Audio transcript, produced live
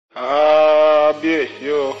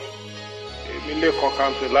kábíyèsí o èmi lè kàn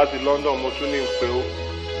kàǹtì láti London mo tún ní ń pè ó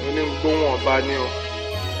mo ní ń gbóhùn ọba ní o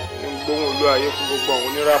ní ń gbóhùn olú ayé fún gbogbo àwọn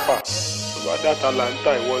oníràpà tó bá dàtà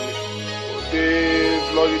Atlanta ìwọ ni mo dé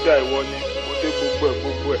Florida ìwọ ni mo dé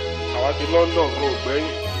gbogbo ẹ̀ àwa ti London gan ògbẹ́yìn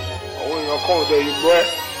àwọn èèyàn kan ò dẹ̀ yìí gbọ́ ẹ̀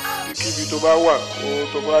kíbi tó bá wà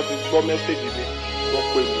tó bá ti gbọ́ mẹ́sẹ̀gì mi wọ́n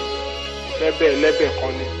pè mí fẹ́ bẹ́ẹ̀ lẹ́bẹ̀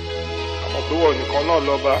kan ni àmọ́ pé wọ́n nìkan náà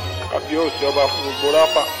lọ́ba kábíyèsí ọba fún gbogbo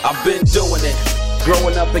rápà. I've been doing it.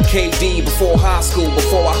 Growing up in KD, before high school,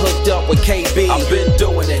 before I hooked up with KB. I've been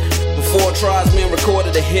doing it. Before Tribesmen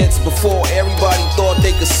recorded the hits, before everybody thought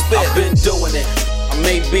they could spit. I've been doing it. I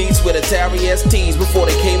made beats with Atari STs before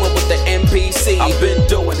they came up with the MPC. I've been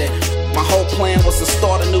doing it. My whole plan was to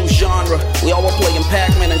start a new genre. We all were playing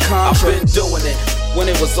Pac-Man and Contra. I've been doing it. When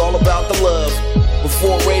it was all about the love.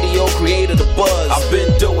 Before radio created a buzz. I've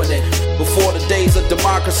been doing it. Before the days of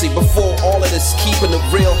democracy. Before all of this keeping it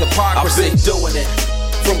real hypocrisy. I've been doing it.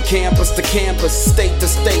 From campus to campus, state to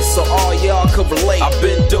state, so all y'all could relate. I've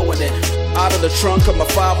been doing it. Out of the trunk of my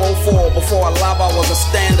 504. Before I live, I was a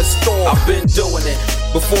standard store. I've been doing it.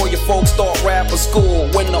 Before your folks start rapping school,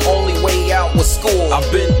 when the only way out was school. I've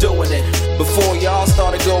been doing it. Before y'all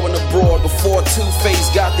started going abroad, before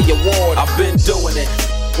Two-Face got the award. I've been doing it.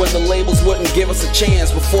 When the labels wouldn't give us a chance,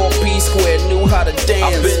 before P-Square knew how to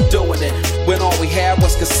dance. I've been doing it. When all we had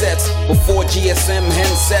was cassettes, before GSM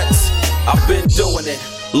handsets. I've been doing it.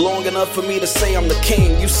 Long enough for me to say I'm the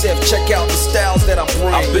king. You said check out the styles that I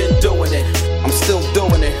bring. I've been doing it. I'm still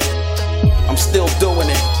doing it. I'm still doing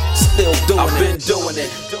it. Still doing it. I've been doing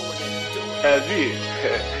it. ElDee,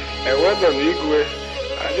 well done, Igwe.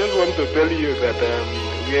 I just want to tell you that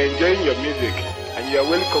we are enjoying your music and you are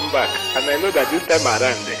welcome back. And I know that this time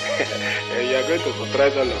around you are going to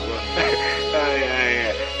surprise all of us.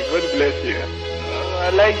 God bless you. I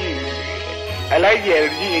like you. I like you,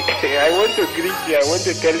 ElDee. I want to greet you. I want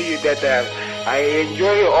to tell you that I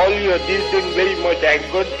enjoy all your this thing very much. And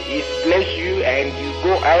God is bless you and you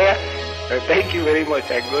go higher. Thank you very much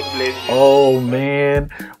and God bless you. Oh man,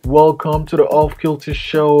 welcome to the Aquakultre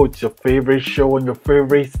show. It's your favorite show on your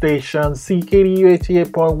favorite station, CKDU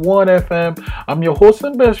 88.1 FM. I'm your host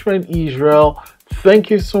and best friend, Israel. Thank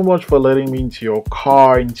you so much for letting me into your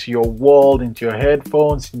car, into your world, into your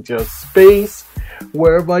headphones, into your space.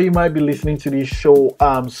 Wherever you might be listening to this show,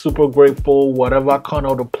 I'm super grateful. Whatever corner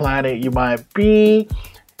of the planet you might be.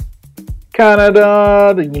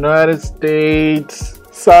 Canada, the United States,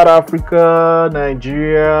 South Africa,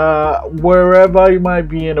 Nigeria, wherever you might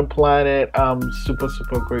be in the planet, I'm super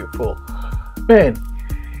grateful. Man,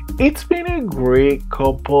 it's been a great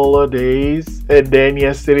couple of days. And then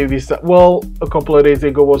yesterday, a couple of days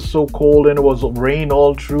ago was so cold and it was rain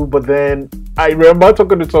all through. But then I remember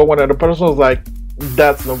talking to someone and the person was like,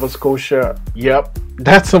 that's Nova Scotia. Yep,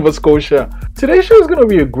 that's Nova Scotia. Today's show is going to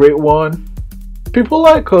be a great one. People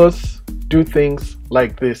like us do things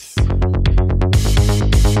like this.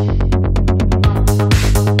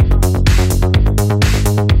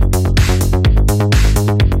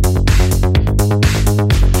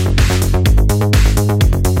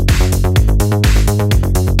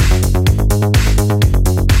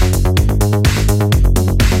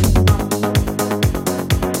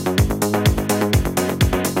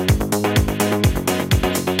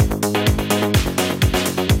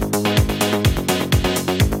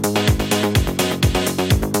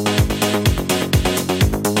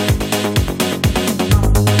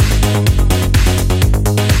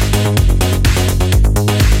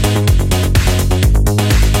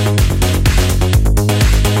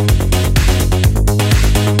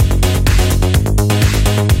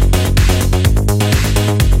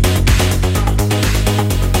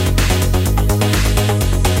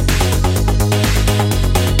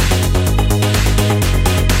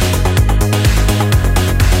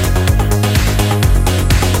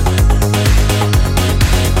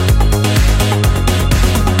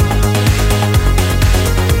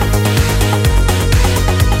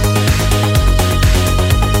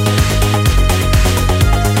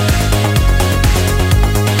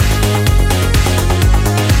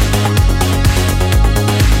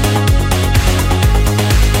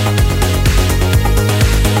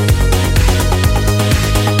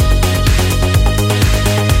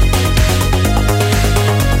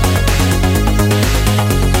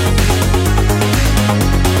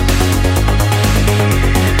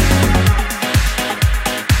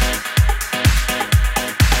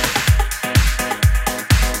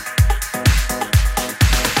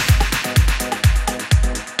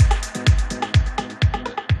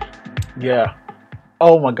 Yeah.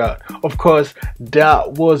 Oh my god. Of course,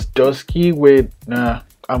 that was Dusky with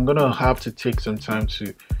I'm gonna have to take some time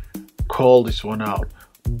to call this one out.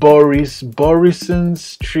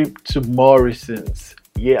 Borisson's trip to Morrisons.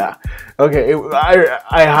 Yeah, okay.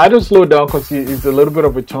 I had to slow down because it's a little bit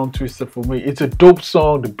of a tongue twister for me. It's a dope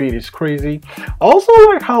song. The beat is crazy. I also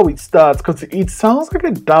like how it starts because it sounds like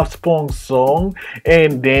a Daft Punk song,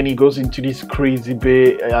 and then it goes into this crazy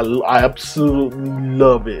bit. I absolutely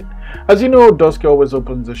love it. As you know, Dusky always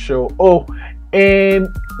opens the show. Oh, and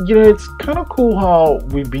you know, it's kind of cool how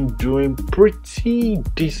we've been doing pretty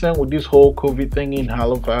decent with this whole COVID thing in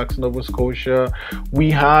Halifax, Nova Scotia. We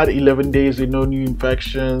had 11 days with no new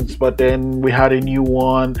infections, but then we had a new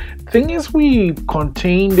one. Thing is, we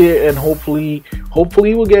contained it, and hopefully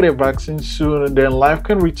we'll get a vaccine soon, and then life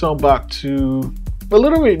can return back to a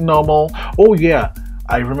little bit normal. Oh yeah,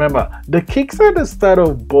 I remember the kicks at the start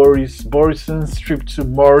of Borisson's trip to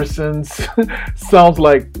Morrisons sounds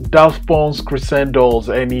like Daft Punk's Crescendos,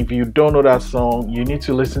 and if you don't know that song, you need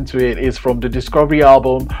to listen to it. It's from the Discovery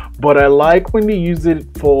album, but I like when they use it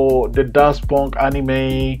for the Daft Punk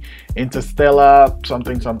anime Interstellar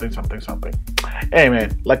something. Hey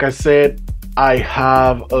man, like I said, I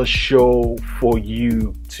have a show for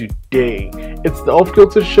you today. It's the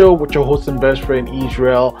Aquakultre show with your host and best friend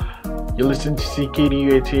Israel. You listen to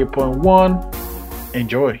CKDU 88.1.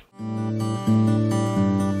 Enjoy.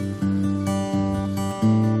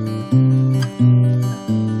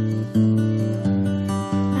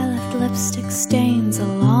 I left lipstick stains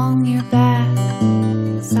along your back.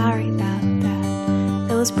 Sorry about that.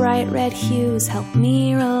 Those bright red hues help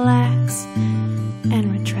me relax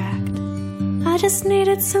and retract. I just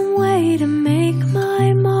needed some way to make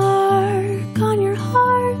my mark on your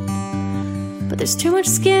heart. But there's too much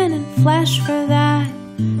skin and flesh for that,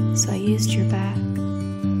 so I used your back.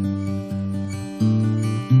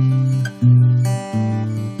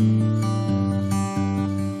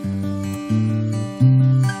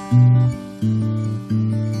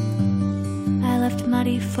 I left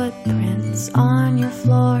muddy footprints on your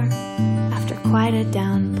floor after quite a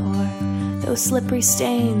downpour. Those slippery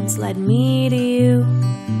stains led me to you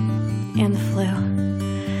and the flu.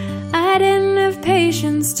 I didn't have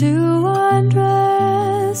patience to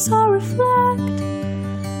undress or reflect,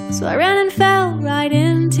 so I ran and fell right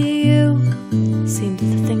into you. Seemed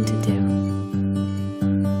the thing to do.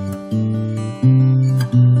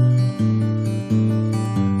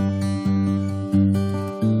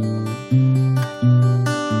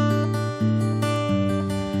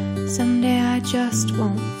 Someday I just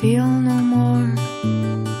won't feel no more.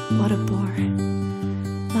 What a bore.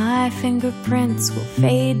 My fingerprints will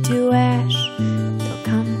fade to ash. They'll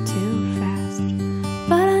come too fast.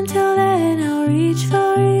 But until then I'll reach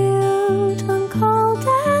for you till I'm cold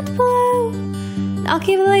and blue. And I'll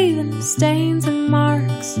keep leaving stains and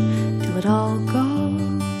marks till it all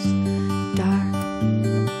goes dark.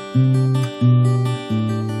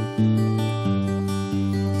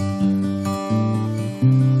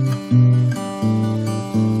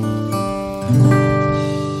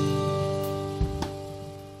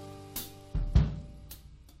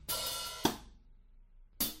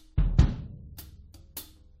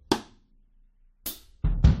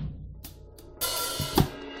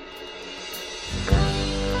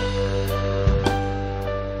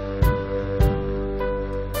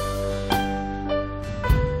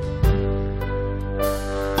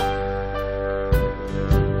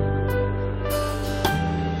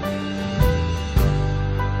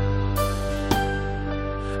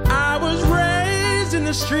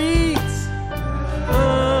 The streets.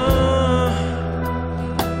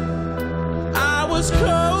 I was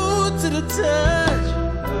cold to the touch,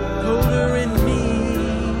 colder in me,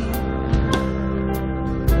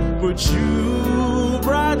 but you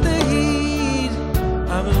brought the heat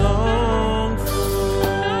I've longed for.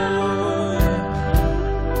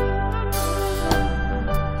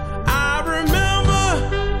 I remember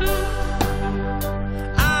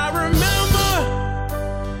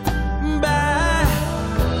back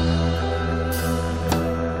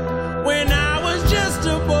when I was just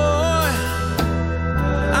a boy.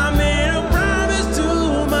 I made a promise to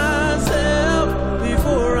myself,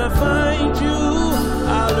 before I find you,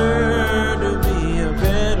 I'll learn to be a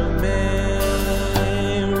better man.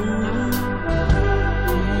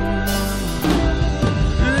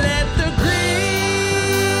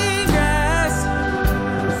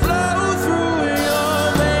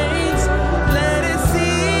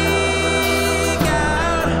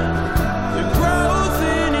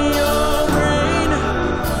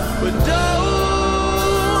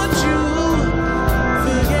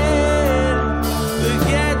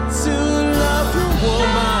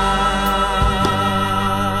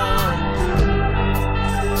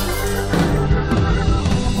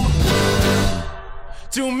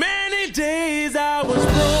 many days I was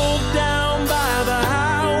broke down by the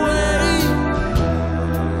highway,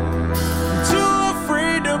 too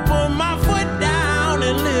afraid to put my foot down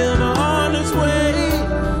and live a honest way.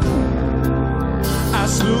 I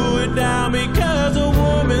slew it down because a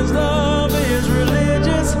woman's love is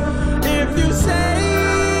religious. If you say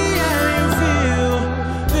how you feel,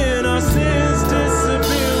 then our sins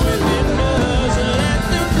disappear within us. Let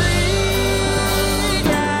the green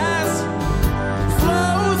gas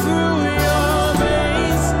flow through your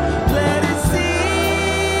veins. Let it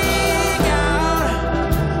seek out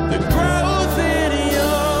the growth in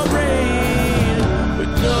your brain. But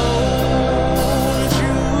don't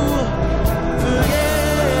you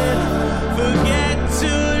forget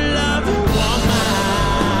to love a woman.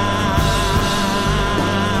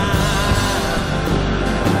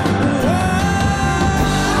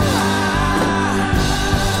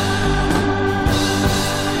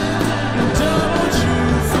 Don't you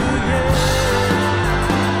forget.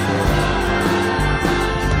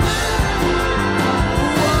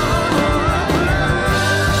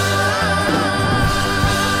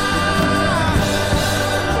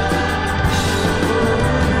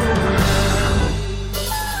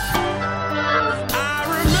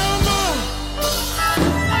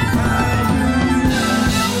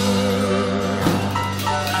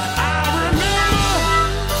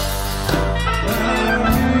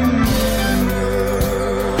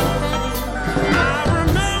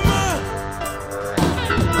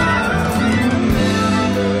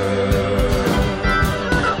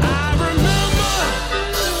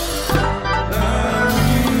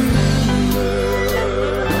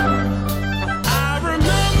 I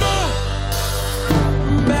remember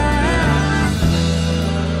back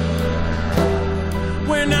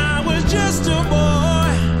when I was just a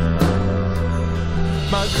boy.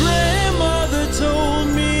 My grandmother told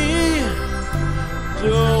me,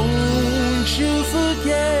 don't you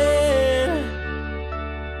forget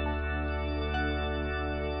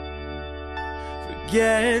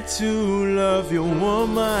to love your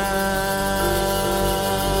woman.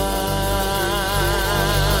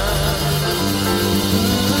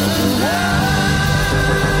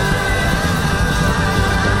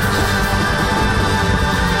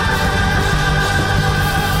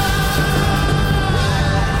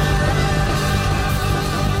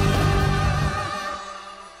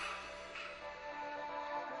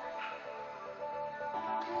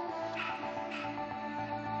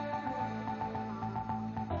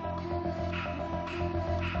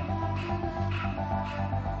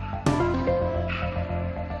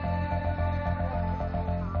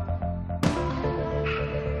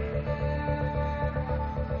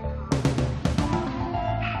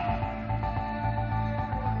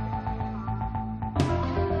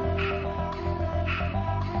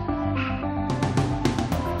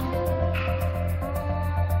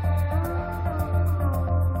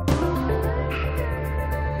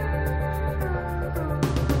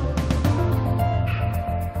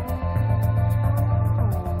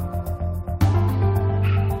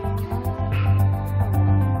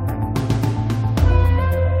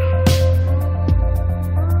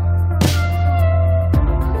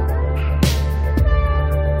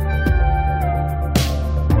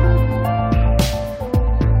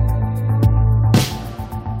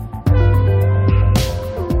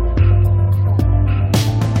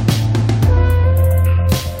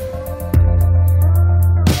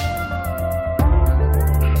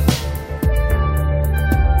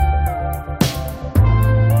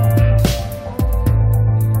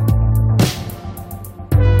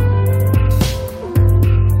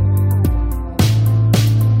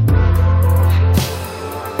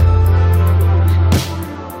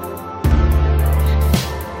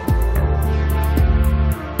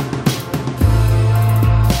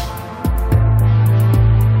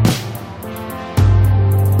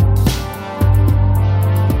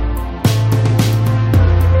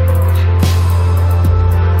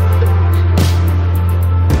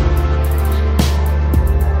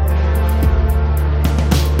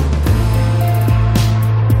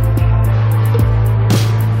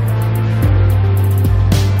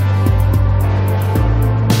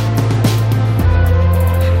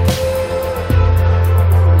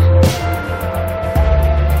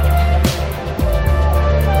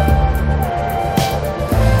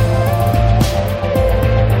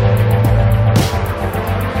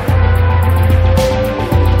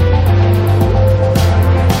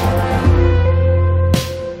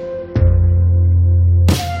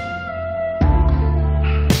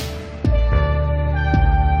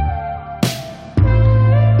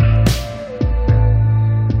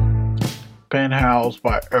 Penthouse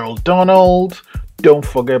by Earl Donald, Don't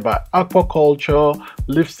forget about Aquakultre,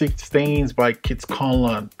 Lipstick Stains by Keats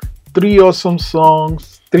Conlon. 3 awesome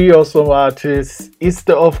songs, 3 awesome artists. It's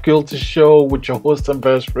the Aquakultre show with your host and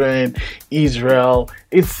best friend, Israel.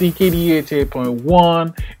 It's CKD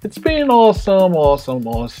 88.1. It's been awesome.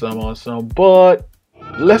 But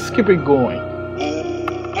let's keep it going.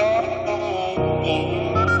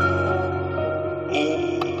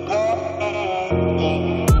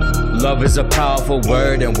 Love is a powerful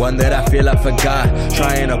word and one that I feel I forgot.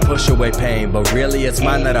 Trying to push away pain, but really it's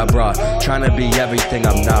mine that I brought. Trying to be everything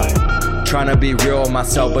I'm not. Trying to be real with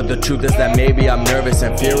myself, but the truth is that maybe I'm nervous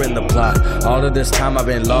and fearing the plot. All of this time I've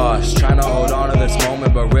been lost, trying to hold on to this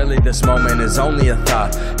moment, but really this moment is only a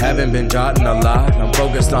thought. Haven't been jotting a lot. I'm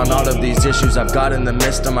focused on all of these issues I've got in the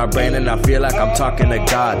midst of my brain, and I feel like I'm talking to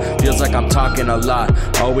God. Feels like I'm talking a lot.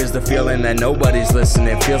 Always the feeling that nobody's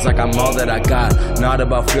listening. Feels like I'm all that I got. Not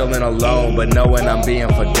about feeling alone, but knowing I'm being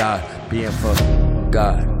for God. Being for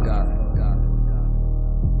God.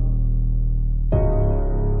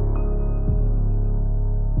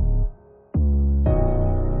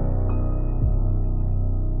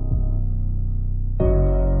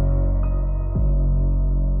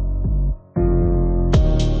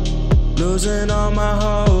 Losing all my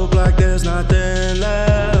hope like there's nothing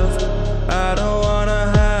left. I don't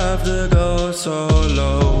wanna have to go so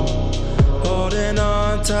low. Holding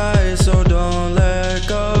on tight, so don't let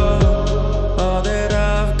go. All that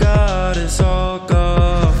I've got is all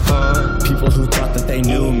gone. People who thought that they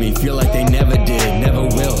knew me feel like they never did, never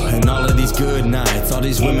will. And all of these good nights, all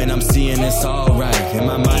these women I'm seeing, it's alright. In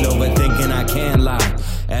my mind overthinking, I can't lie.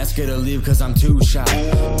 Ask her to leave cause I'm too shy.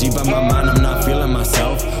 Deep in my mind I'm not feeling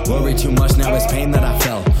myself. Worry too much, now it's pain that I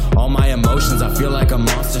felt. All my emotions, I feel like a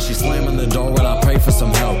monster. She's slamming the door while I pray for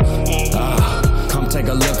some help. Come take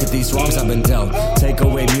a look at these wrongs I've been dealt. Take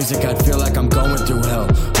away music, I'd feel like I'm going through hell.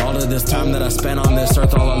 All of this time that I spent on this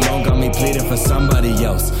earth all alone got me pleading for somebody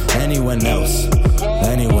else. Anyone else,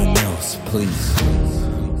 please.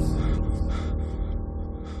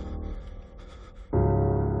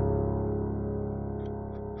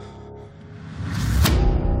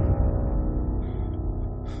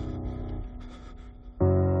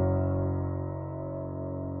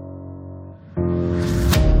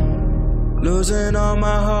 Losing all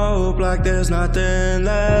my hope like there's nothing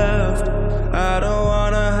left. I don't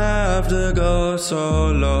wanna have to go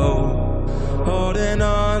so low. Holding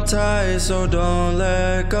on tight, so don't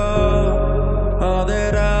let go. All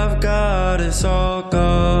that I've got is all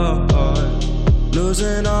gone.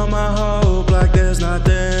 Losing all my hope like there's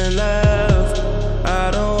nothing left.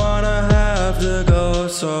 I don't wanna have to go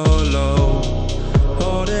so low.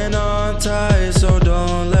 Holding on tight, so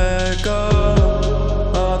don't let go.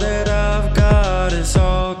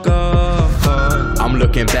 I'm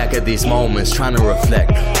looking back at these moments, trying to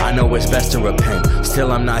reflect. I know it's best to repent.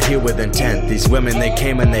 Still I'm not here with intent. These women, they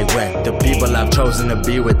came and they went. The people I've chosen to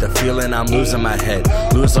be with. The feeling I'm losing my head,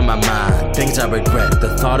 losing my mind. Things I regret.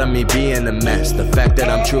 The thought of me being a mess. The fact that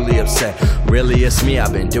I'm truly upset. Really it's me,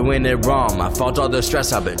 I've been doing it wrong. My fault, all the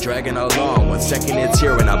stress I've been dragging along. 1 second it's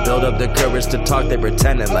here and I build up the courage to talk. They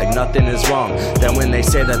pretending like nothing is wrong. Then when they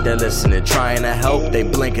say that they're listening, trying to help, they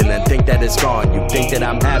blink and then think that it's gone. You think that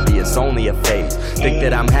I'm happy, it's only a phase. Think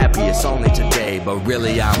that I'm happy, it's only today, but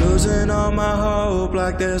really I'm losing all my hope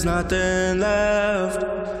like there's nothing left.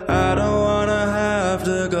 I don't wanna have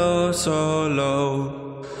to go so low.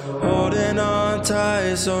 Holding on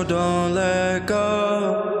tight, so don't let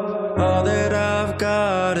go. All that I've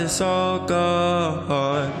got is all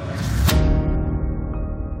gone.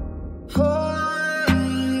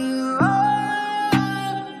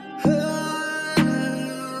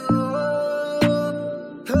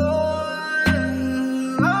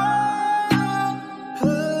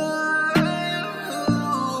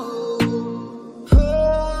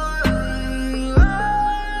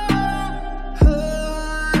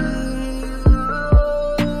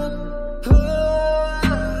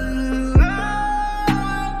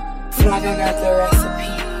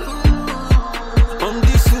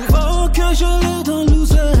 Je l'ai dans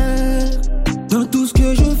loser. Dans tout ce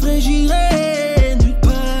que je ferai, j'irai nulle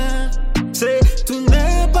part. C'est tout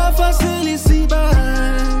n'est pas facile ici-bas.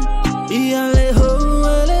 Il y a les hauts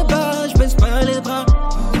et les bas, je baisse pas les bras.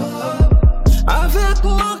 Avec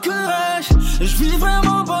mon courage, je vivrai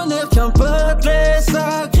mon bonheur, qu'importe les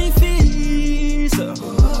sacrifices.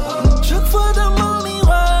 Chaque fois dans mon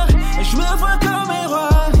miroir, je me vois comme un roi.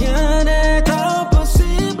 Rien n'est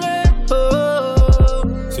impossible.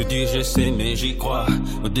 Je sais mais j'y crois.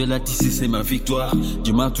 Au-delà d'ici c'est ma victoire.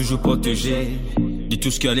 Dieu m'a toujours protégé de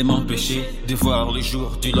tout ce qui allait m'empêcher de voir le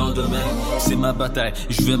jour du lendemain. C'est ma bataille,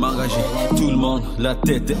 je vais m'engager. Tout le monde, la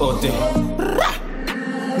tête est haute.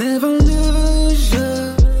 Never lose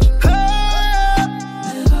your hope.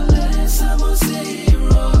 Never let someone say you're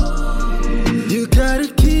wrong. You gotta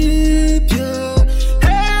keep your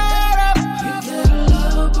head up. You gotta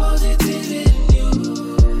love positive in you.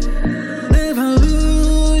 Never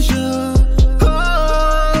lose your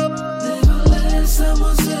hope. Never let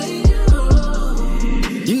someone say you're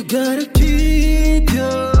wrong. You gotta keep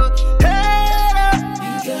your head up.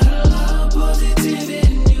 You gotta love positive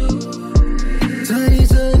in you. Tiny,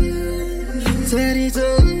 tiny,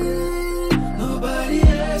 tiny. Nobody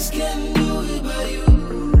else can do it but you.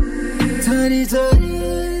 Tiny, tiny,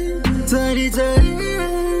 tiny, tiny.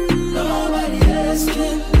 Nobody else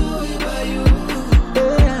can do it but you.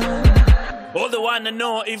 Yeah. All I wanna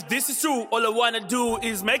know if this is true, all I wanna do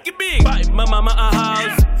is make it big. Buy my mama a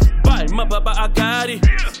house, buy my papa a Gotti.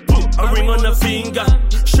 Put a ring on the finger,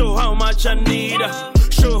 show how much I need her,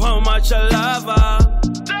 show how much I love her.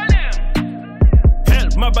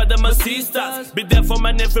 Help my brother, my sisters, be there for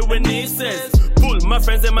my nephew and nieces. Pull my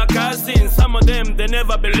friends and my cousins, some of them, they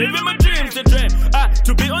never believe in my dreams. They dream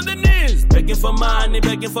to be on the knees, begging for money,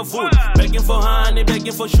 begging for food, begging for honey,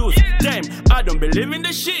 begging for shoes. Damn, I don't believe in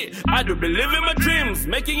the shit, I do believe in my dreams.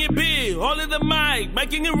 Making it big, holding the mic,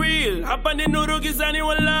 making it real. Hapa ni nuru gizani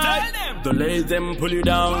walai. Don't let them pull you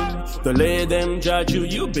down, don't let them judge you.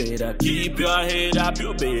 You better keep your head up,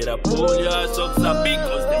 you better pull your socks up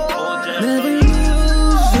because they hold you. Never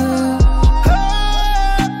lose your hope.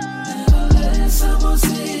 Never let someone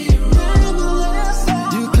say you're wrong.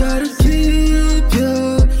 You gotta keep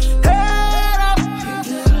your head up. You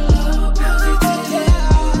gotta love positive.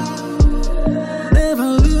 Never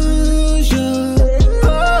lose your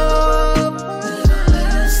hope. Never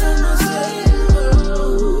let someone say you're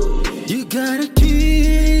wrong. You gotta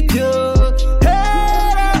keep your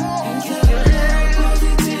head up. You gotta love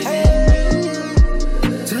positive.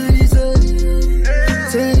 Tiny, tiny,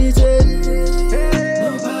 tiny, tiny.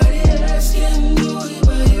 Nobody else can do it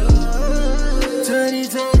but you. Tiny,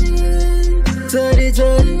 tiny, tiny,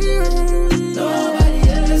 tiny. Nobody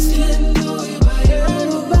else can do it but you.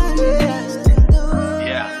 Nobody else can do it.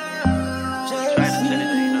 Yeah, try to send it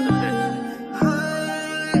to you another bit.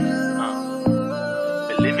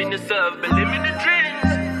 Believe in yourself, believe in the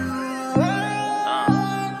dreams.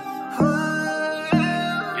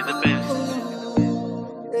 You're the best.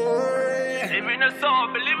 Believe in the soul,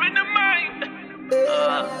 believe in the mind.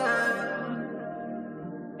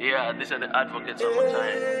 Yeah, these are the advocates one more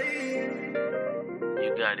time. You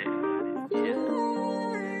got it. Yeah.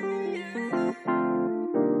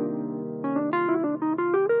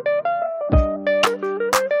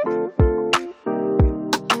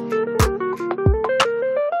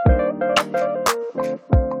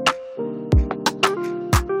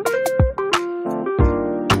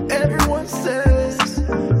 Everyone says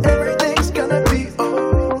everything's gonna be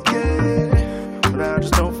okay, but I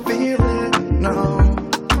just don't feel it, no.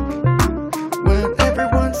 When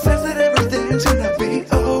everyone says that everything's gonna be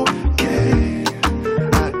okay,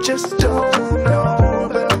 I just don't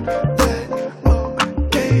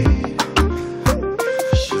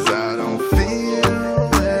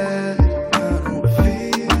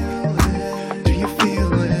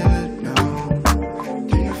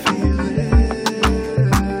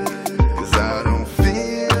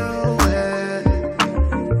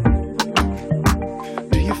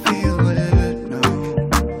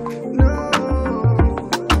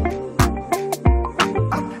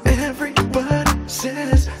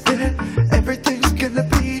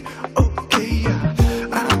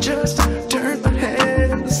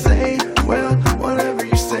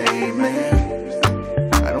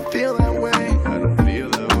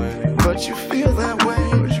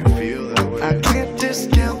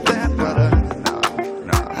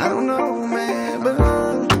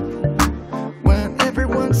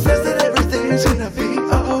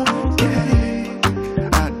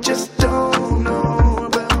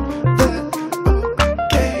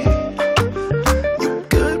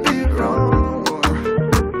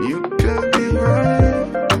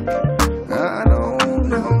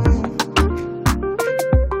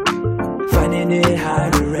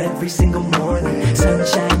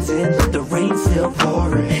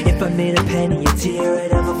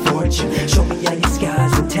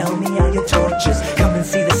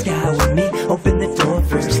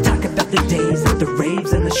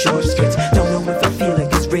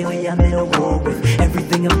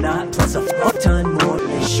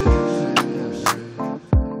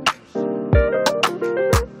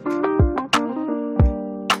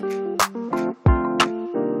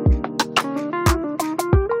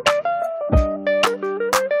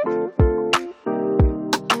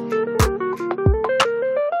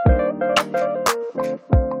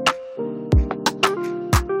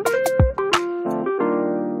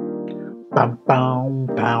Bam, bam,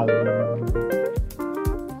 bam.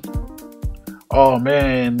 Oh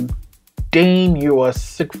man, Dane, you are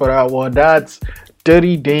sick for that one. That's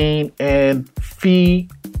Dirty Dane and Fee,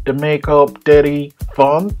 the makeup Dirty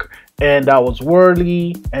Phunk, and that was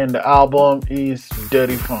Wurli, and the album is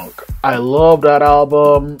Dirty Phunk. I love that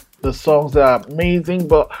album. The songs are amazing,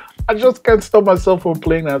 but I just can't stop myself from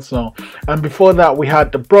playing that song. And before that, we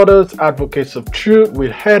had the Brothers Advocates of Truth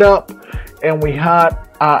with Head Up, and we had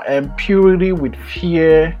I.M.Purity with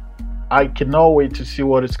Fear. I cannot wait to see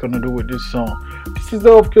what it's going to do with this song. This is the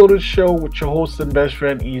Aquakultre show with your host and best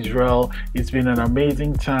friend Israel. It's been an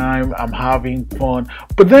amazing time. I'm having fun.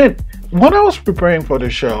 But then, when I was preparing for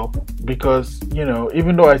the show, because, you know,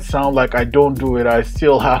 even though I sound like I don't do it, I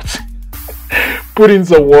still have to put in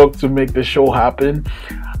some work to make the show happen.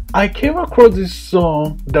 I came across this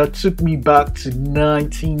song that took me back to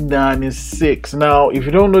 1996. Now, if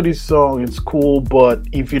you don't know this song, it's cool, but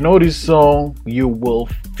if you know this song, you will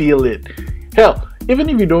feel it. Hell, even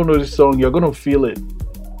if you don't know this song, you're gonna feel it.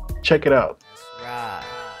 Check it out. Right.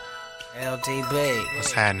 LTB.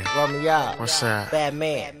 What's happening? Roll me up. What's up? Bad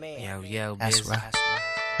man. Yo, That's Bizzy. right.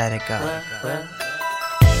 Let it go.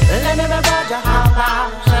 Let me revert you how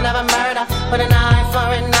loud. Should never murder with an eye for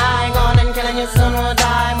an eye. Gone and killing you soon will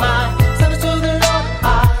die. My service to the Lord.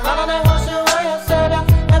 I run on that horse, you are your savior.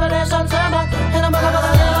 Evidence on turner. And I'm gonna as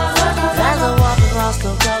I walk across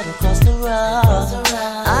the road, across the road,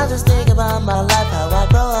 I just think about my life, how I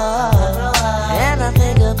grow up. And I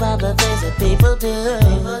think about the things that people do.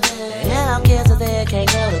 And how kids are there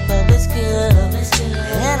can't go to public school.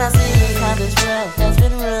 And I see how this world has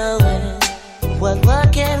been ruined. What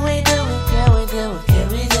can we do? Can we do? Can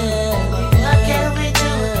we do? What can we do?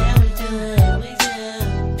 Can we do? Can we do?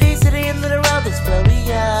 Peace at the end of the road, that's where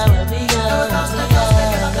we are. Where we are. Coast to coast.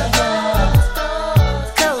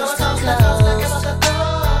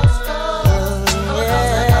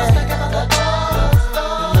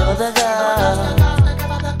 Never the go.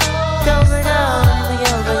 Coast to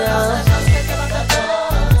coast.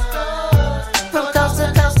 From coast to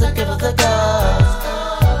coast, to give it the go.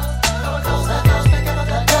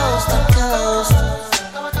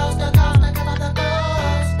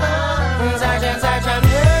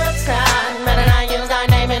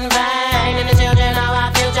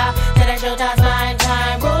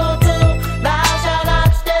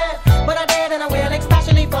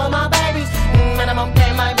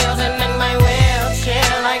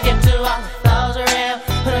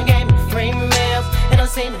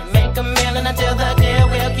 Until the deal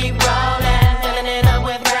will keep rolling, filling it up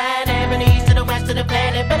with brand name from the east to the west to the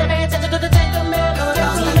planet. Better pay attention to the take the middle.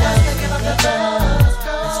 That's where we go.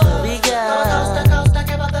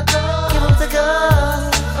 Give them the go.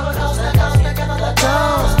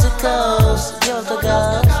 Coast to coast. Give them the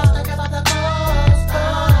go.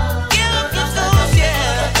 Give them the coast,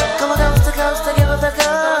 yeah. Come on, coast to coast, give them the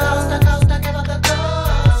go.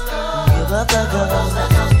 Give them the go.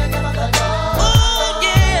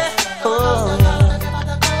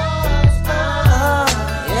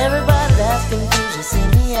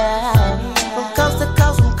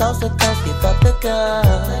 Coast to coast, give up the gun.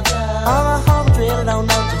 All my home drill don't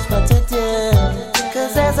know just what to do.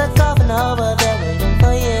 Cause there's a coffin over there waiting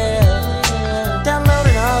for you.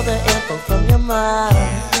 Downloading all the info from your mind.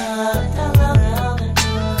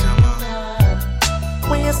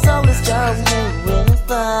 When your soul is gone, you're in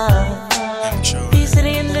fun. Peace at the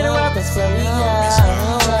end of the world, that's where we are.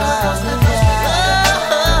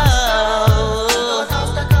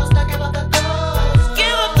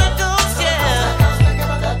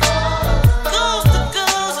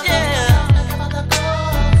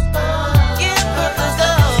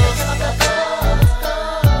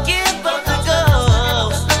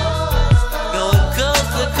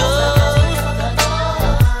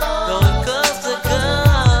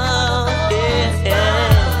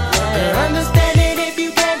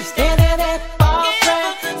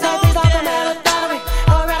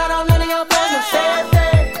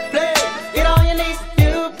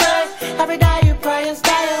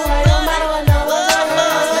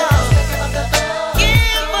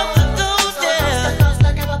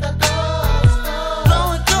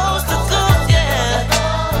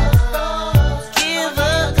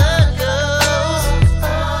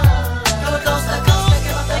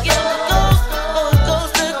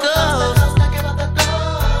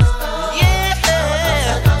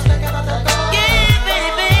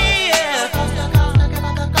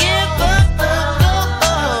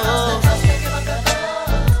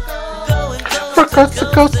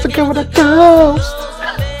 Coast to give it a ghost.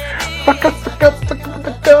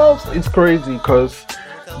 It's crazy because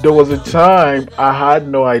there was a time I had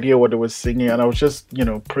no idea what they were singing, and I was just,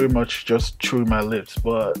 pretty much just chewing my lips.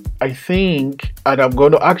 But I think, and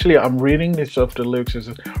I'm reading this off the lyrics, is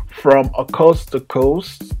from a coast to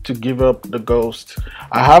coast to give up the ghost.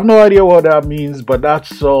 I have no idea what that means, but that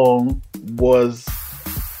song was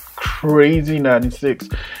crazy 96.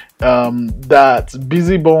 That's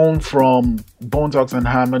Bizzy Bone from Bone Talks and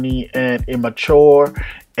Harmony and Immature,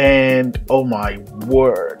 and oh my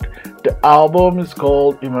word, the album is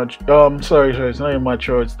called Immature. Sorry, it's not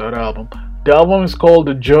Immature, it's that album. The album is called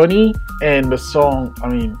The Journey, and the song,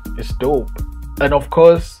 it's dope. And of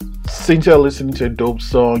course, since you're listening to a dope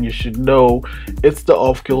song, you should know it's the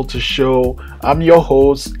Aquakultre show. I'm your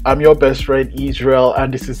host, I'm your best friend Israel,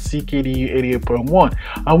 and this is CKDU 88.1.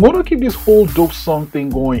 I'm going to keep this whole dope song thing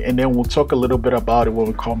going, and then we'll talk a little bit about it when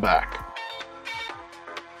we come back.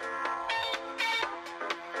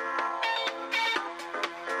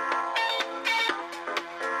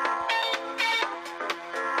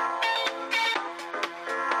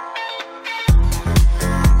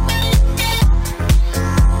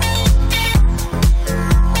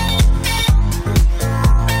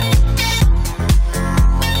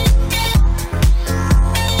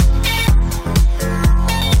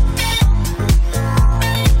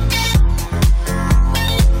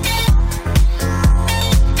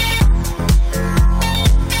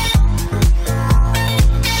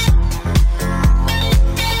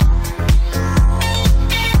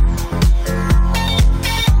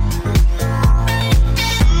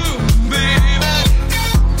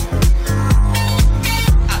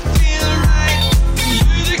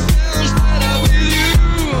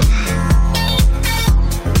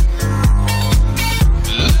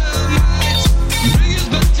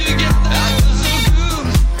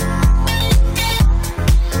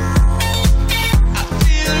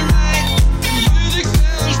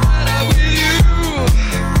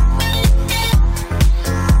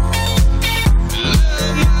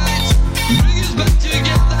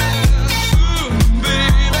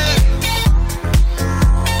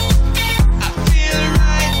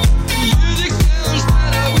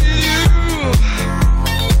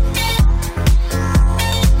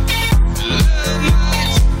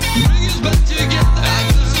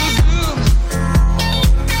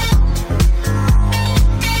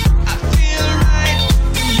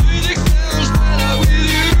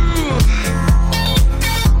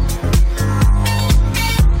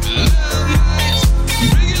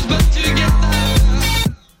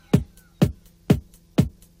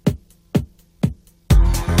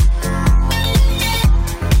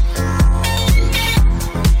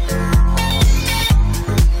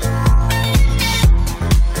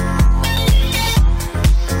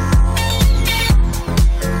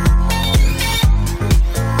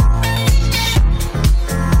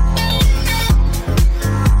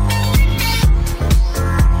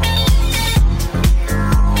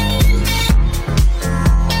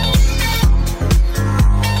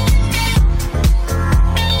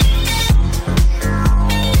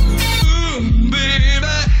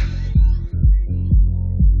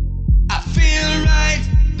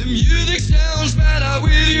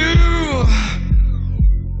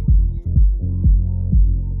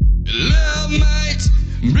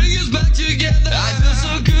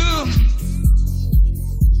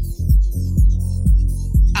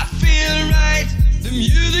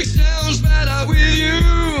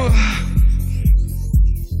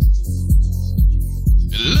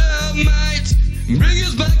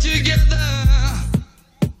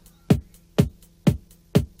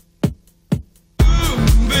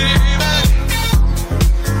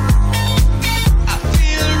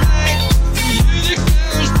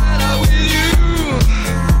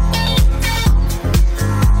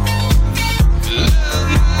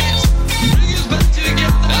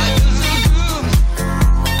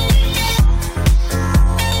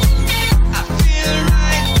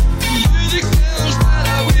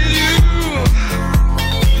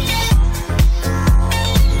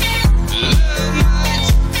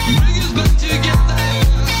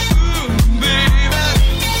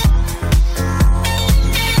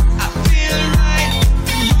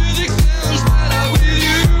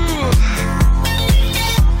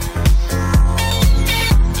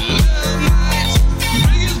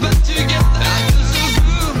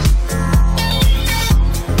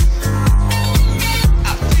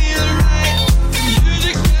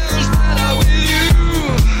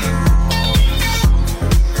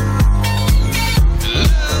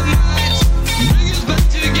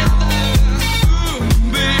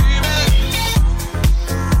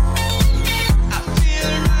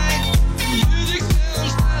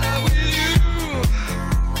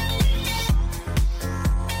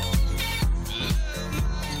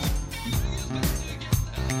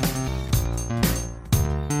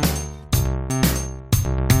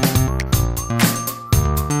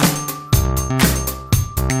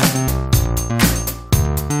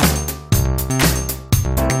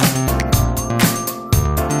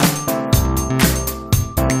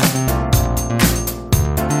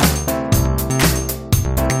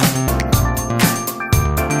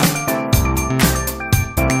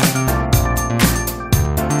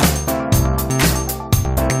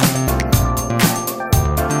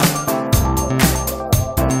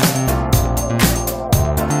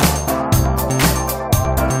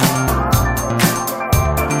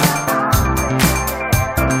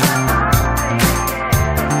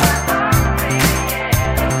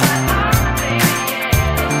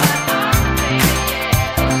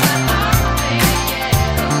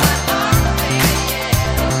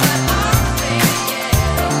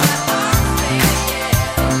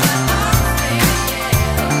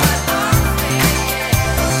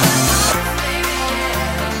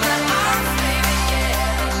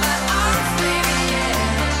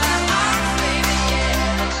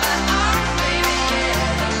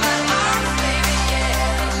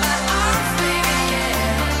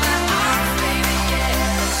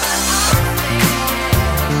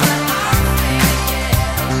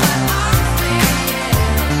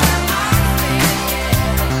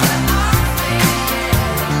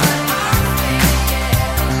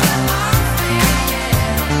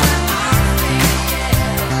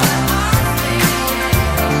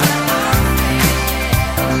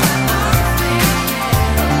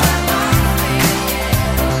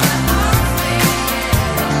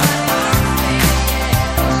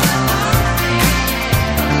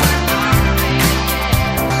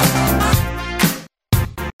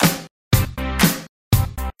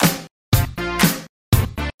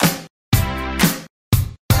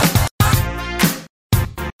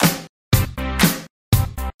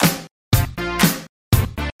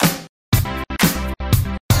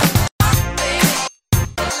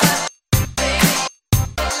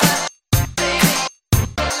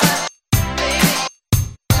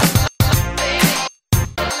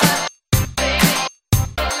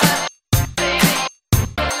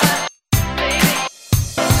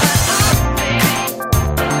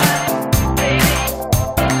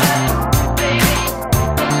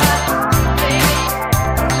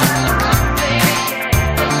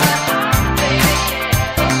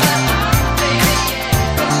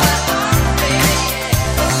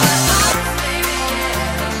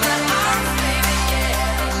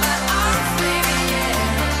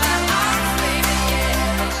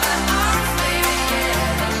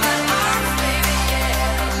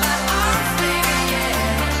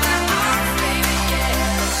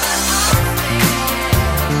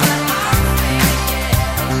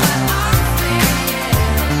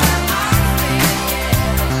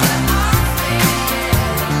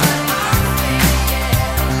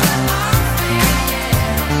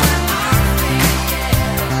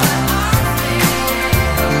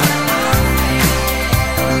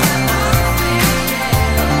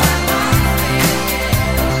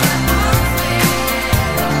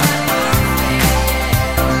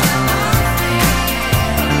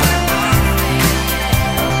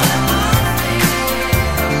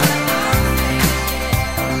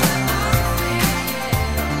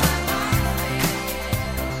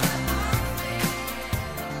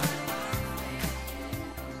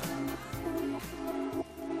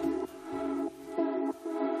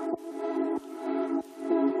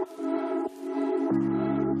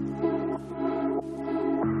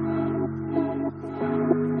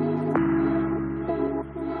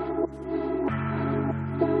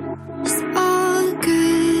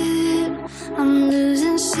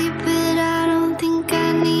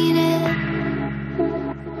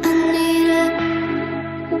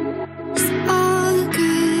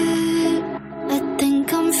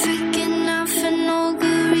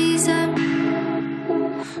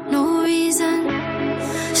 reason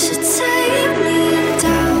should take me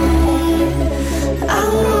down. I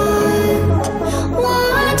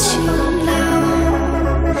want you now.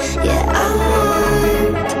 Yeah, I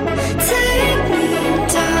want, take me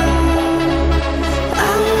down.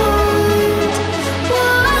 I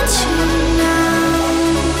want you now.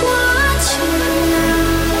 Want you now.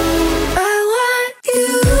 I want you.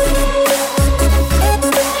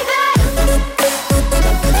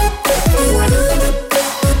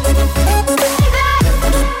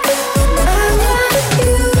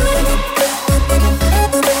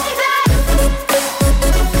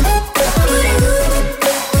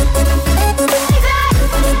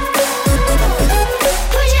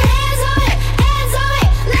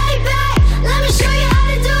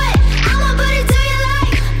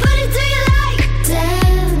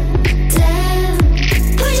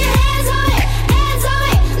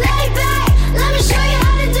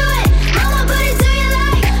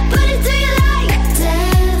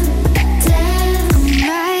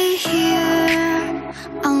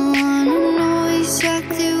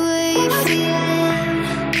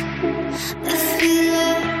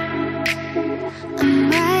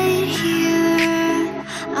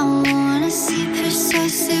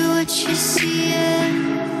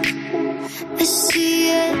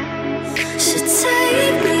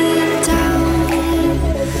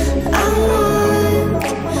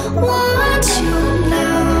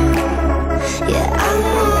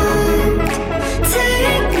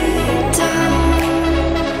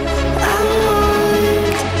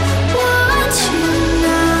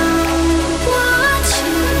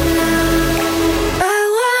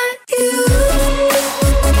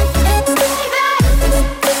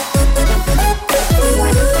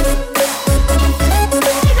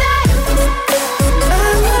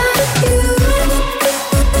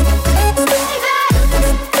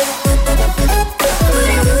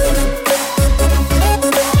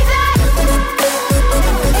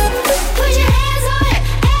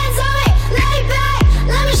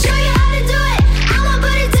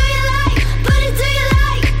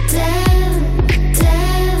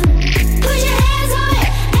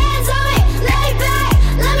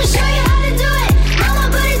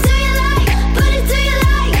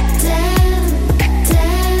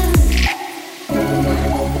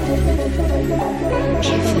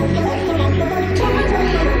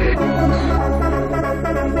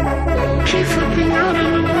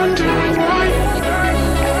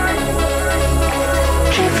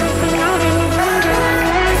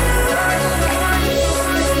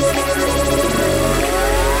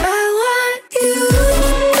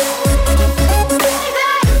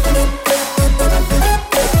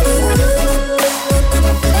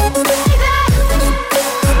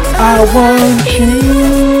 I want you,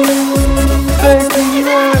 take me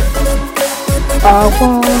back. I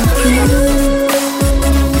want you,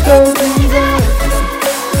 take me back.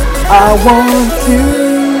 I want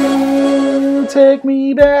you, take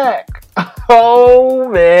me back. Oh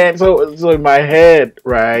man, so in my head,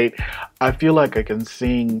 right, I feel like I can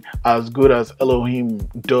sing as good as Elohim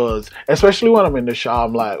does, especially when I'm in the shower.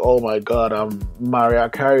 I'm like, oh my god, I'm Mariah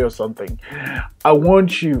Carey or something. I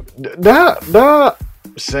want you. That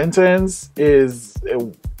sentence is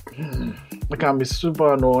it can be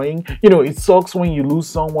super annoying. You know, it sucks when you lose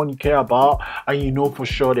someone you care about and you know for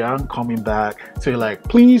sure they aren't coming back. So you're like,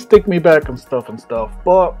 please take me back and stuff.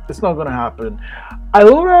 But it's not gonna happen. I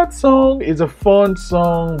love that song. It's a fun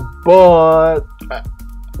song, but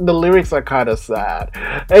the lyrics are kind of sad.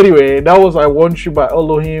 Anyway, that was I Want You by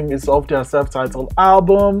Elohim. It's off their self-titled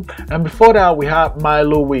album. And before that, we have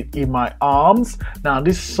Mylo with In My Arms. Now,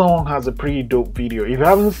 this song has a pretty dope video. If you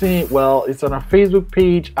haven't seen it, well, it's on our Facebook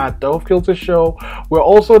page at The Aquakultre Show. We're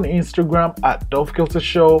also on Instagram at The Aquakultre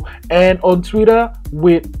Show and on Twitter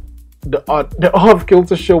with the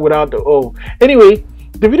Aquakultre Show without the O. Anyway,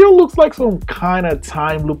 the video looks like some kind of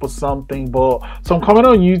time loop or something, but some comment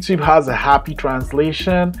on YouTube has a happy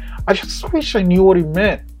translation. I just wish I knew what it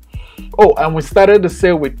meant. Oh, and we started the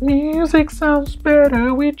sale with music sounds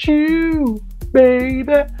better with you,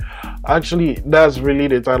 baby. Actually, that's really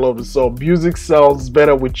the title of the song. Music sounds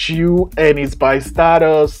better with you, and it's by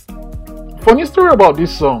Stardust. Funny story about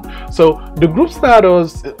this song. So the group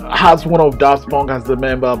Stardust has one of Daft Phunk as the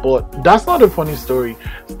member, but that's not a funny story.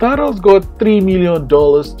 Stardust got $3 million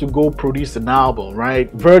to go produce an album,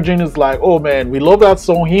 right? Virgin is like, oh man, we love that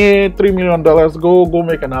song here, $3 million, go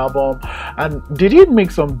make an album. And they did make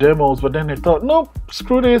some demos, but then they thought, nope,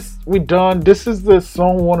 screw this, we're done. This is the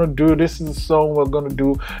song we want to do. This is the song we're going to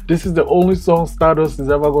do. This is the only song Stardust is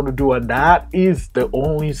ever going to do, and that is the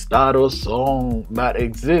only Stardust song that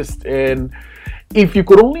exists. And if you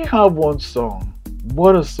could only have one song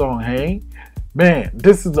What a song, hey? Man,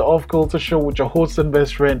 this is the Aquakultre show with your host and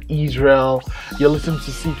best friend Israel. You're listening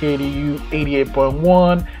to CKDU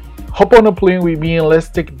 88.1. Hop on a plane with me and let's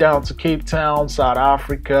take it down to Cape Town, South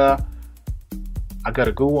Africa. I got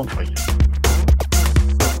a good one for you.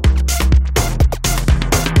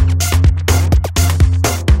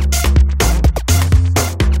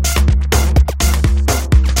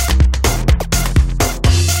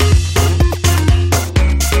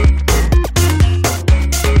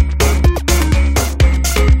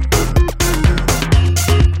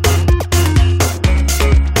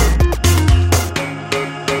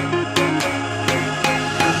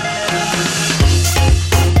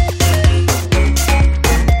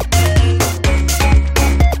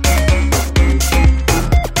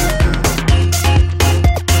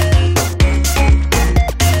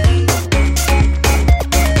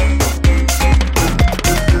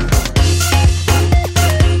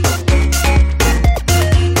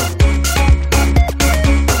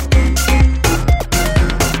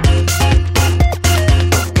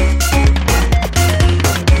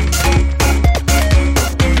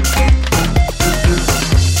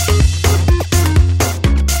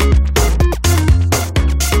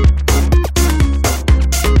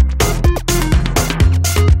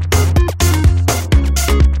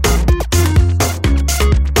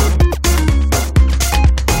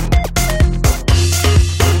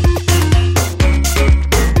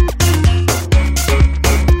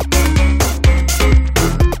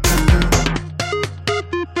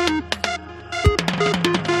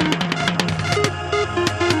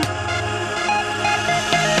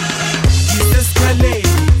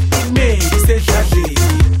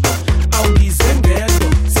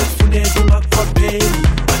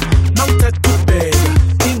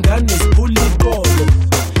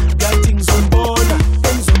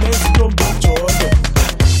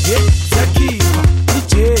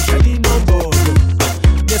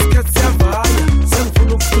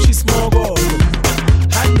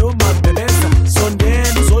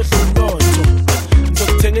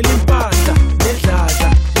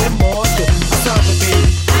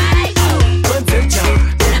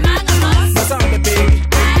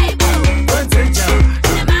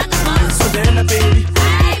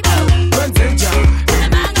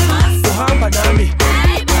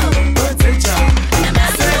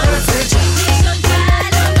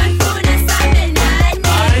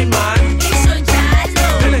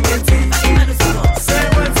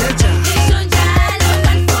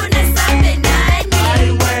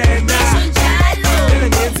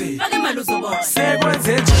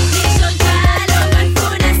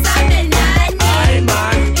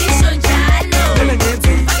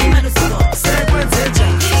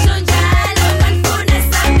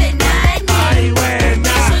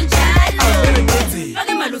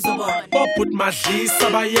 Madlisa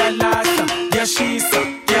bayalahla, yashisa,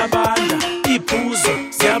 yabanda, iphuzo,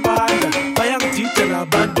 siyabanda, bayangididela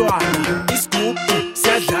abantwana, isigubhu,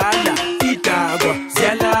 siyadlala, idakwa,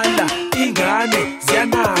 ziyalala, ingane,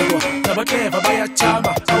 ziyanakwa, nabakleva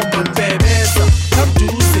bayachama, awumbebeza,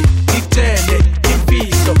 kamduze, ngikutshele,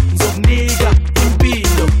 imfihlo, ngizokunika,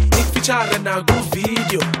 impilo, ngikufitshara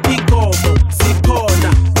nakuvideo, inkomo, zikhona,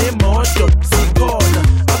 nemoto, zikhona,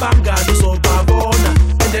 abangani uzobabona,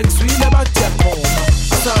 ngizwile abajakhoma,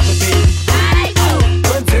 masabe baby,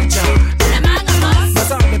 wenze njani,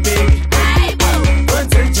 masabe baby,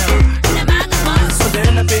 wenze njani,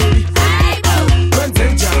 sondela baby, wenze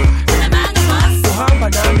njani, uhamba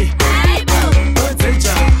nami, wenze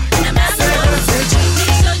njani, wenze njani,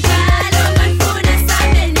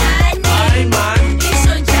 ay man,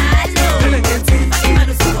 vele ngenzi,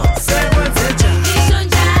 sewenze njani,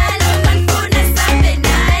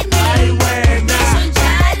 ay wena,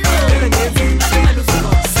 vele ngenzi,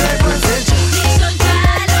 sewenze njani,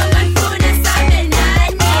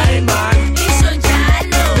 ay man,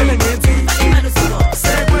 vele ngenzi,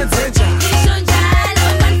 sewenze njani,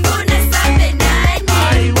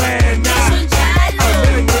 ay wena,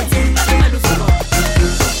 vele ngenzi.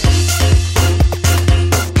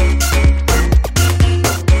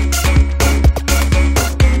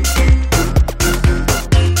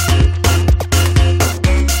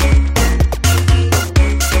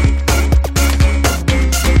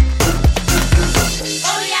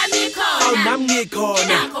 Awunami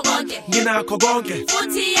ngikhona, nginakho konke,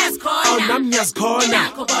 awunami ngiyazikhona,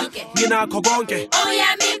 nginakho konke,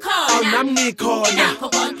 awunami ngikhona,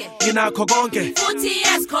 nginakho konke,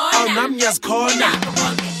 awunami ngiyazikhona,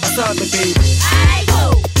 masabe baby,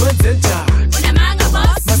 wenze njani,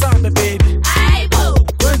 masabe baby,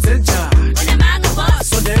 wenze njani,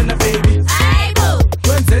 sondela baby,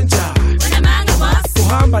 wenze njani,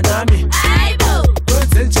 uhamba nami,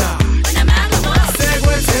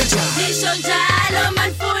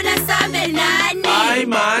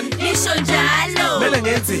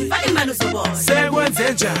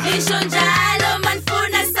 sekwenze njani Nisho njalo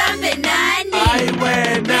manifuna sambe nani Ayi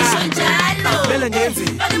wena Nisho njalo Vele ngenzi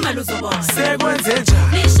Fake imali uzobona sekwenze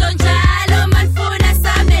njani Nisho njalo manifuna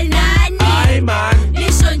sambe nani Ayi man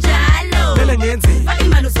Nisho njalo Vele ngenzi Fake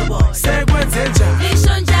imali uzobona sekwenze njani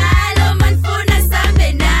Nisho njalo manifuna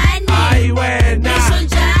sambe nani Ayi wena Nisho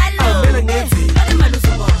njalo Vele ngenzi Fake imali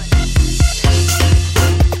uzobona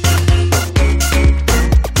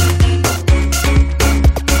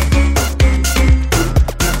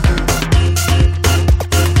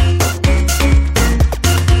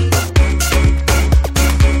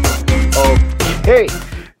Hey,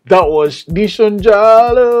 that was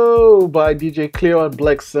Njalo by DJ Cleo and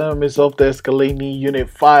Bleksem. It's off the Escalini Unit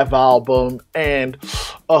 5 album. And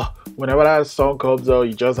whenever that song comes out,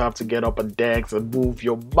 you just have to get up and dance and move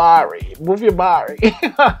your body. Move your body.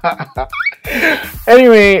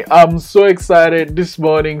 Anyway, I'm so excited. This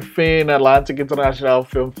morning, Fin Atlantic International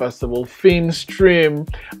Film Festival, Fin Stream,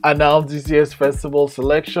 announced this year's festival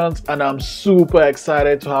selections, and I'm super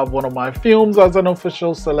excited to have one of my films as an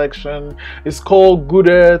official selection. It's called Good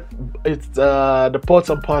Earth. It's the Thoughts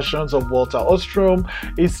and Passions of Walter Ostrom.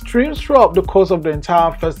 It streams throughout the course of the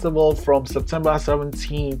entire festival from September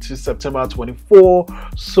 17 to September 24,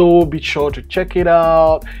 so be sure to check it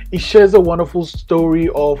out. It shares a wonderful story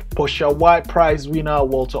of Posha White Prize winner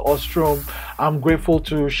Walter Ostrom. I'm grateful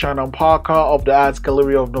to Shannon Parker of the Arts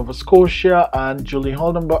Gallery of Nova Scotia and Julie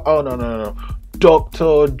Holdenberg.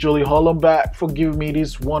 Dr. Julie Hollenbach for giving me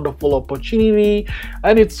this wonderful opportunity,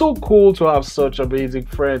 and it's so cool to have such amazing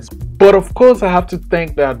friends. But of course, I have to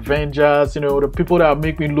thank the Avengers, the people that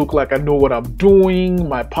make me look like I know what I'm doing,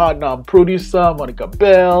 my partner and producer Monica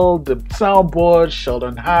Bell, the soundboard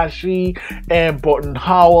Sheldon Hashi and Burton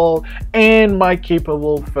Howell, and my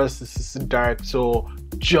capable first assistant director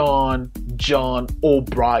John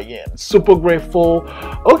O'Brien. Super grateful.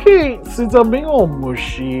 Okay, since I'm being all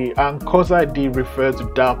mushy, and cause I did refer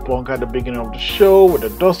to Daft Punk at the beginning of the show with the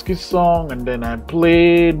Dusky song, and then I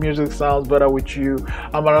played Music Sounds Better With You,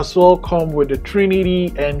 I might as well come with the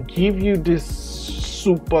Trinity and give you this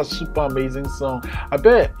super amazing song. I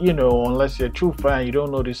bet, unless you're a true fan, you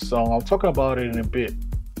don't know this song. I'll talk about it in a bit.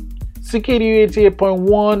 CKDU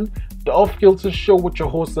 88.1, the Off-Kilter Show with your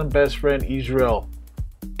host and best friend Israel.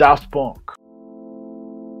 Daft Punk.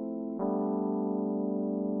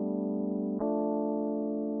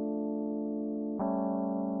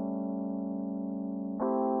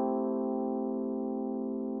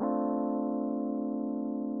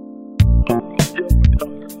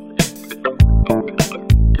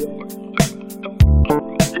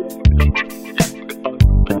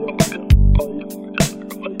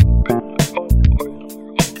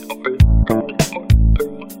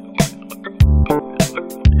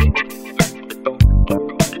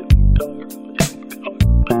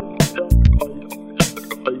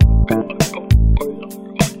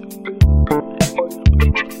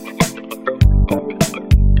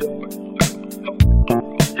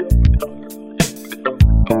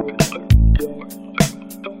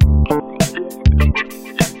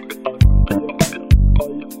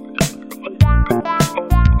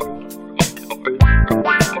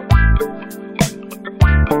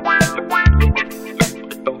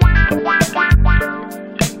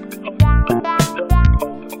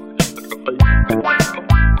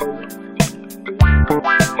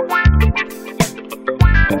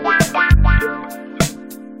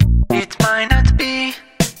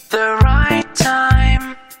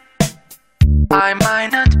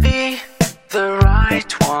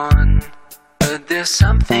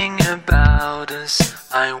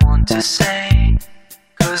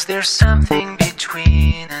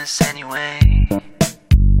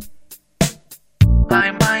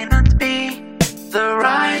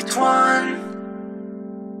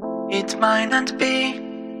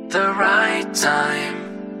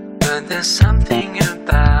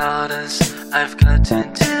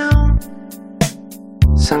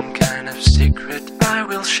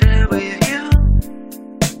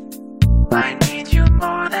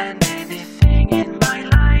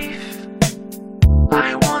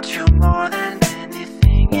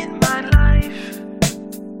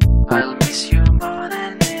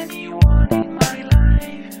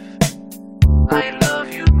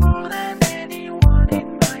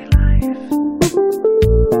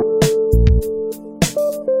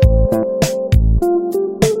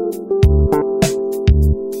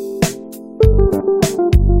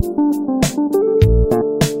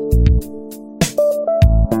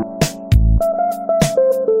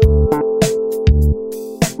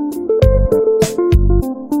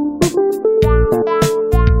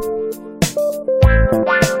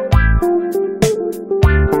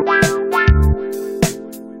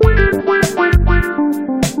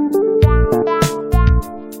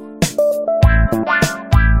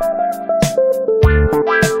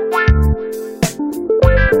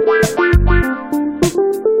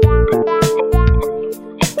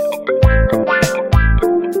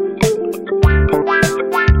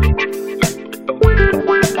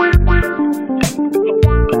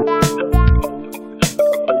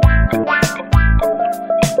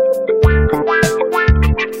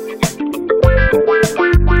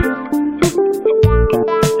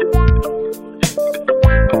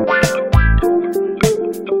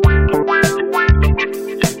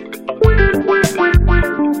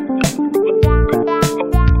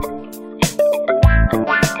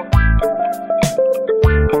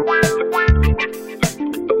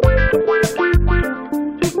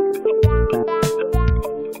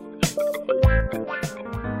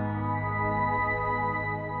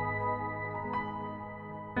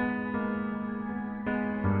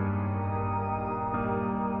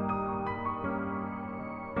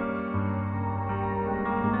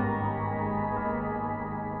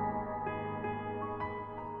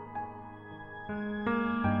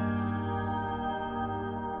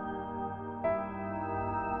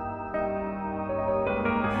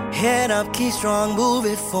 Head up, keep strong, move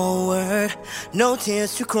it forward. No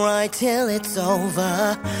tears to cry till it's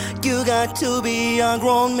over. You got to be a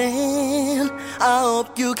grown man. I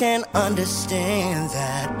hope you can understand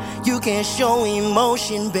that. You can show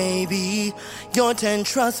emotion, baby. Your turn,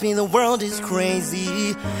 trust me, the world is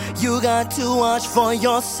crazy. You got to watch for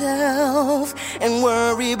yourself and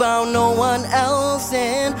worry about no one else.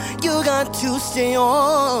 And you got to stay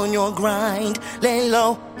on your grind, lay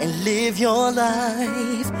low and live your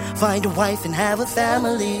life. Find a wife and have a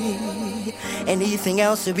family. Anything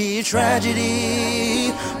else would be a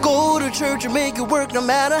tragedy. Go to church and make it work no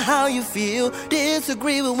matter how you feel.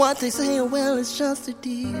 Disagree with what they say, well, it's just a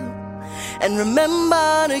deal. And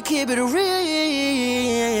remember to keep it real.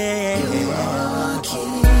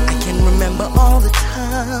 I can remember all the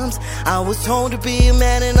times I was told to be a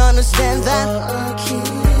man and understand that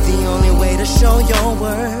the only way to show your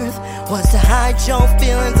worth was to hide your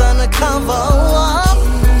feelings under cover.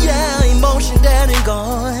 Yeah, emotion dead and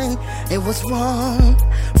gone. It was wrong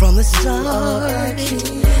from the start.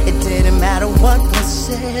 It didn't matter what was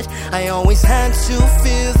said, I always had to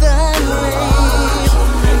feel that way.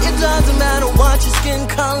 It doesn't matter what your skin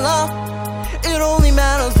color, it only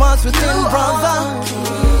matters what's within, brother.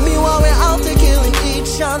 Meanwhile we're out there killing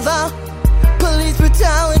each other. Police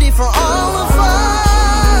brutality for all of us.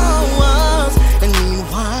 And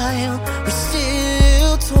meanwhile we're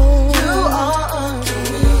still told you are a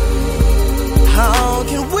king. How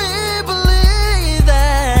can we believe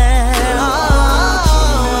that?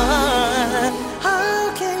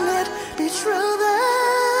 How can it be true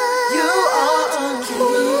that you are a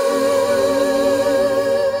king?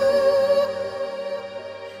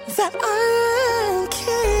 That I'm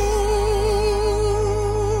king.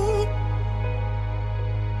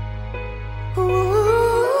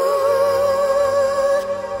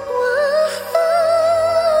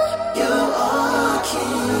 You are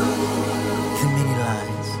king.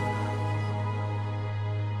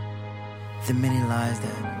 The many lies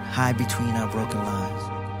that hide between our broken lives.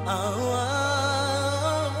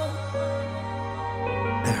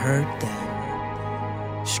 The hurt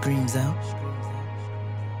that screams out.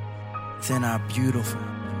 Then our beautiful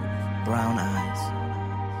brown eyes.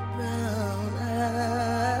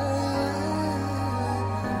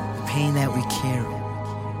 The pain that we carry.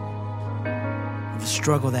 The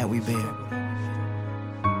struggle that we bear.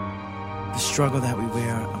 The struggle that we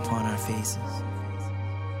wear upon our faces.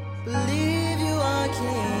 Believe you are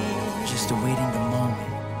king. Just awaiting the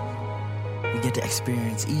moment we get to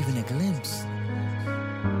experience even a glimpse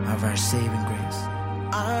of our saving grace.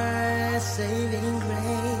 Our saving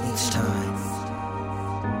grace. Each time.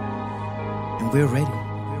 And we're ready.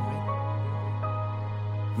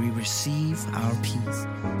 We receive our peace.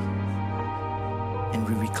 And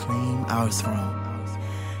we reclaim our throne.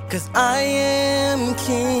 'Cause I am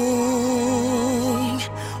king.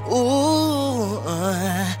 Ooh,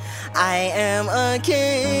 I am a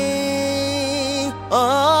king.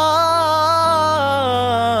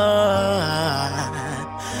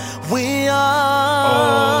 We are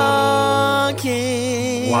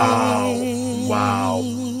king. Wow.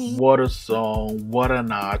 What a song. What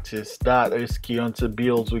an artist. That is Keonte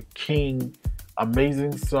Beals with King.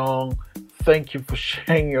 Amazing song. Thank you for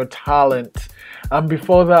sharing your talent. And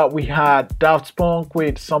before that, we had Daft Phunk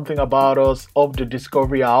with Something About Us of the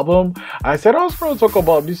Discovery album. I said I was going to talk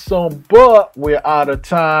about this song, but we're out of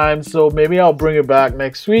time. So maybe I'll bring it back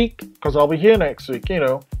next week because I'll be here next week. You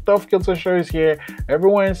know, Aquakultre show is here every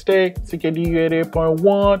Wednesday, CKDU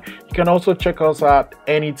 88.1. You can also check us out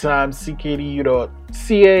anytime,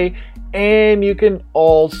 ckdu.ca. And you can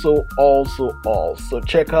also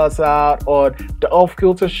check us out on the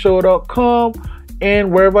offkiltershow.com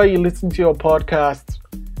and wherever you listen to your podcasts.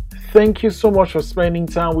 Thank you so much for spending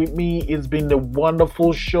time with me. It's been a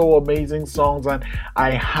wonderful show, amazing songs, and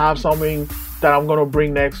I have something that I'm going to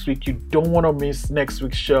bring next week. You don't want to miss next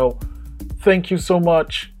week's show. Thank you so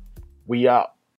much. We out.